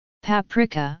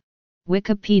Paprika,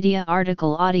 Wikipedia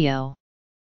article audio.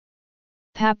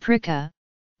 Paprika,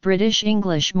 British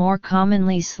English more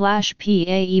commonly /paprk/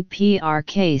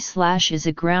 is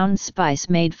a ground spice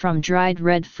made from dried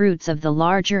red fruits of the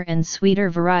larger and sweeter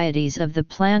varieties of the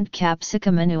plant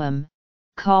Capsicum annuum,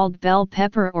 called bell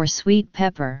pepper or sweet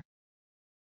pepper.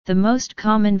 The most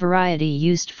common variety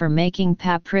used for making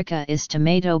paprika is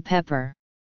tomato pepper.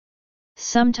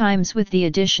 Sometimes with the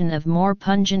addition of more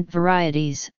pungent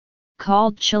varieties,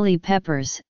 called chili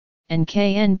peppers, and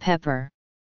cayenne pepper.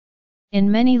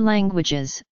 In many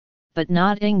languages, but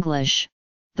not English,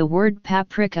 the word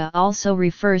paprika also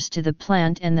refers to the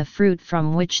plant and the fruit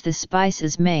from which the spice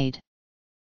is made.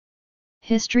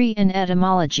 History and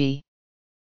etymology.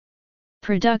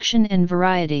 Production and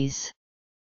varieties.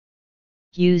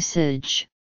 Usage.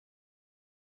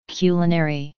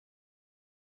 Culinary.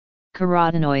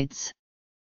 Carotenoids.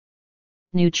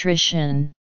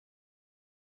 Nutrition.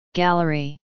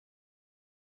 Gallery.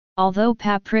 Although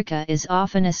paprika is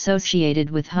often associated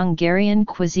with Hungarian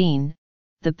cuisine,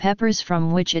 the peppers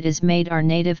from which it is made are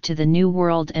native to the New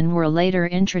World and were later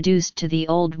introduced to the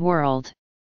Old World.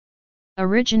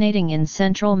 Originating in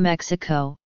central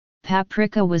Mexico,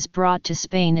 paprika was brought to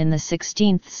Spain in the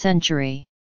 16th century.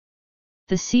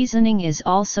 The seasoning is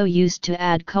also used to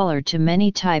add color to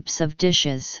many types of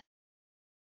dishes.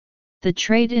 The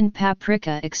trade in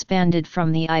paprika expanded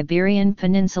from the Iberian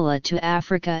Peninsula to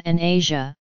Africa and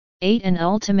Asia, and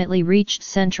ultimately reached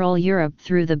Central Europe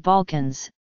through the Balkans,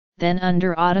 then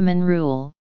under Ottoman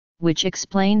rule, which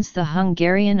explains the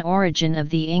Hungarian origin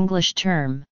of the English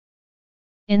term.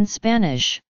 In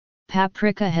Spanish,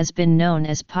 paprika has been known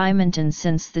as pimentón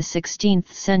since the 16th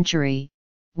century,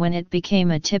 when it became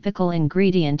a typical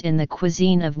ingredient in the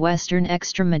cuisine of Western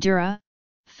Extremadura.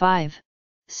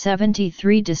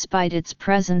 573 Despite its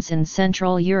presence in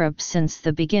Central Europe since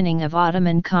the beginning of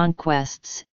Ottoman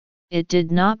conquests, it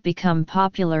did not become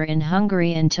popular in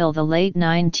Hungary until the late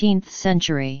 19th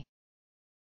century.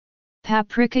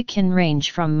 Paprika can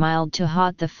range from mild to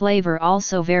hot. The flavor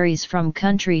also varies from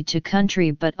country to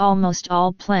country, but almost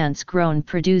all plants grown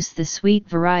produce the sweet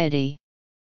variety.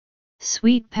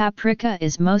 Sweet paprika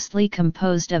is mostly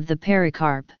composed of the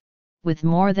pericarp, with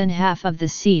more than half of the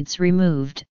seeds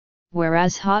removed,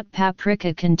 whereas hot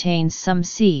paprika contains some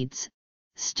seeds,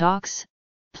 stalks,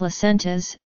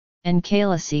 placentas, and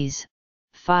calyces.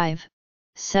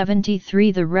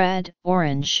 573 The red,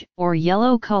 orange, or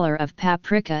yellow color of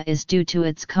paprika is due to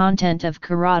its content of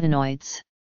carotenoids.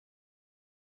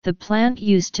 The plant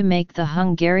used to make the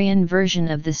Hungarian version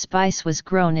of the spice was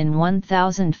grown in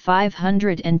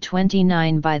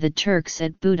 1529 by the Turks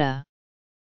at Buda.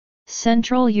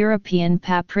 Central European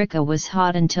paprika was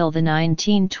hot until the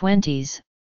 1920s,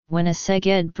 when a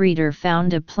Szeged breeder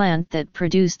found a plant that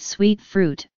produced sweet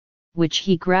fruit, which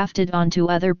he grafted onto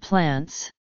other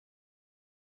plants.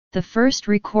 The first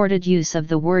recorded use of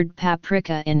the word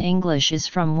paprika in English is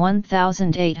from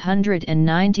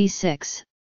 1896,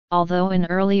 although an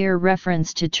earlier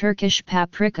reference to Turkish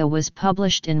paprika was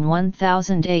published in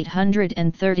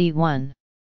 1831.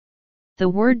 The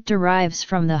word derives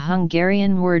from the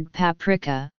Hungarian word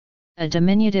paprika, a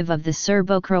diminutive of the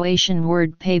Serbo-Croatian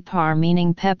word papar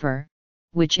meaning pepper,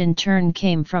 which in turn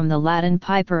came from the Latin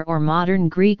piper or modern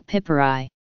Greek piperi.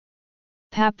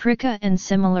 Paprika and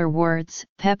similar words,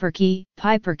 peperki,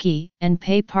 piperki, and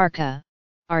paparka,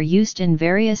 are used in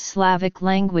various Slavic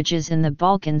languages in the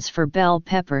Balkans for bell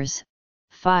peppers.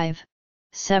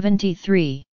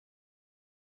 573.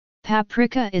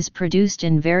 Paprika is produced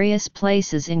in various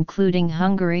places including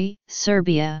Hungary,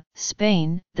 Serbia,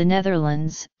 Spain, the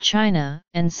Netherlands, China,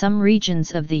 and some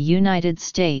regions of the United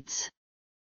States.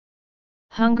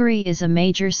 Hungary is a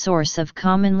major source of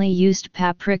commonly used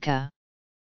paprika.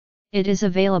 It is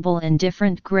available in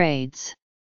different grades.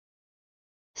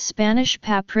 Spanish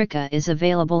paprika is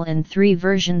available in 3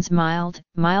 versions: mild,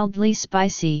 mildly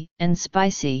spicy, and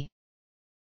spicy.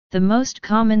 The most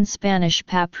common Spanish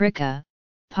paprika,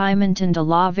 Pimentón de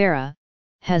la Vera,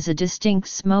 has a distinct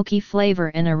smoky flavor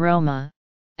and aroma,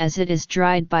 as it is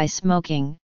dried by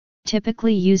smoking,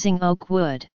 typically using oak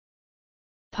wood.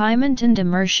 Pimentón de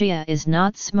Murcia is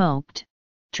not smoked,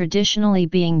 traditionally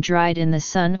being dried in the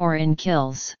sun or in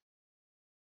kilns.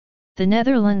 The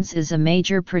Netherlands is a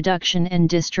major production and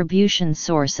distribution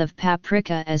source of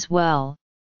paprika as well,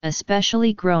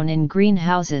 especially grown in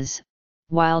greenhouses,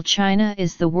 while China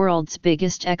is the world's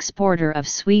biggest exporter of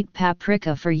sweet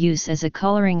paprika for use as a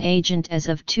coloring agent as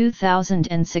of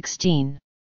 2016.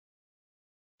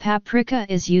 Paprika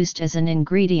is used as an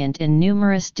ingredient in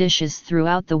numerous dishes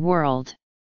throughout the world.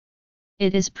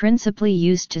 It is principally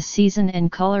used to season and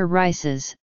color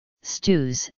rices,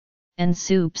 stews, and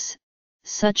soups,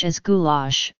 such as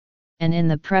goulash, and in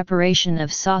the preparation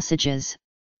of sausages,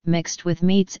 mixed with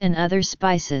meats and other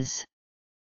spices.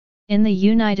 In the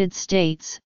United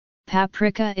States,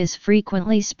 paprika is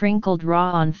frequently sprinkled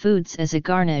raw on foods as a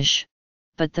garnish,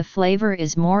 but the flavor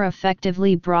is more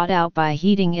effectively brought out by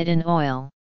heating it in oil.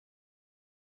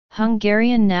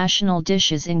 Hungarian national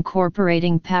dishes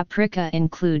incorporating paprika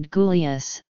include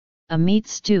gulyás, a meat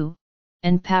stew,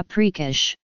 and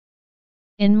paprikash.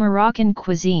 In Moroccan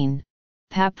cuisine,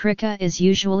 paprika is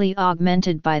usually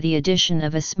augmented by the addition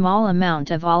of a small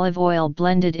amount of olive oil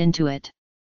blended into it.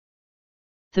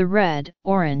 The red,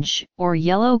 orange, or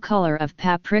yellow color of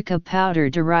paprika powder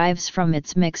derives from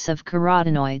its mix of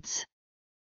carotenoids.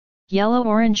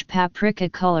 Yellow-orange paprika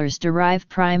colors derive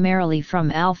primarily from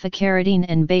alpha-carotene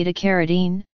and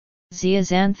beta-carotene,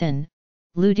 zeaxanthin,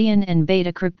 lutein and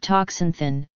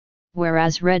beta-cryptoxanthin,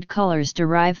 whereas red colors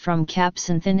derive from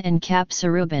capsanthin and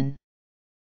capsorubin.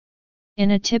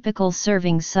 In a typical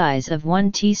serving size of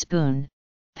 1 teaspoon,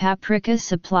 paprika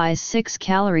supplies 6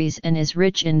 calories and is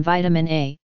rich in vitamin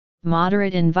A,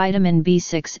 moderate in vitamin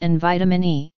B6 and vitamin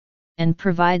E, and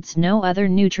provides no other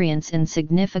nutrients in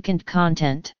significant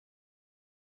content.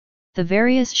 The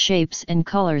various shapes and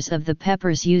colors of the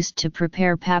peppers used to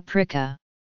prepare paprika.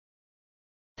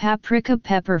 Paprika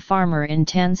pepper farmer in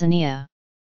Tanzania.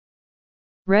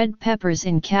 Red peppers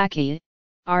in Caqui,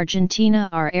 Argentina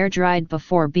are air-dried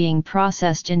before being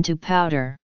processed into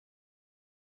powder.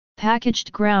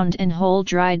 Packaged ground and whole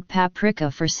dried paprika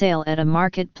for sale at a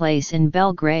marketplace in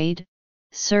Belgrade,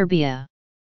 Serbia.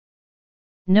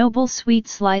 Noble sweet,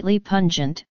 slightly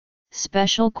pungent,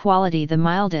 special quality the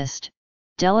mildest,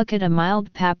 delicate a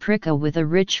mild paprika with a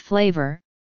rich flavor,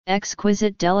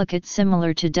 exquisite delicate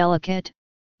similar to delicate,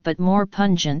 but more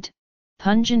pungent,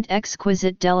 pungent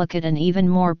exquisite delicate an even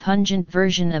more pungent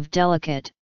version of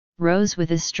delicate, rose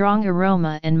with a strong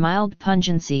aroma and mild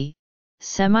pungency,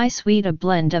 semi-sweet a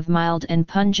blend of mild and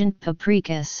pungent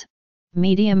paprikas,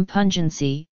 medium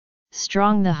pungency,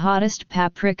 strong the hottest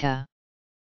paprika.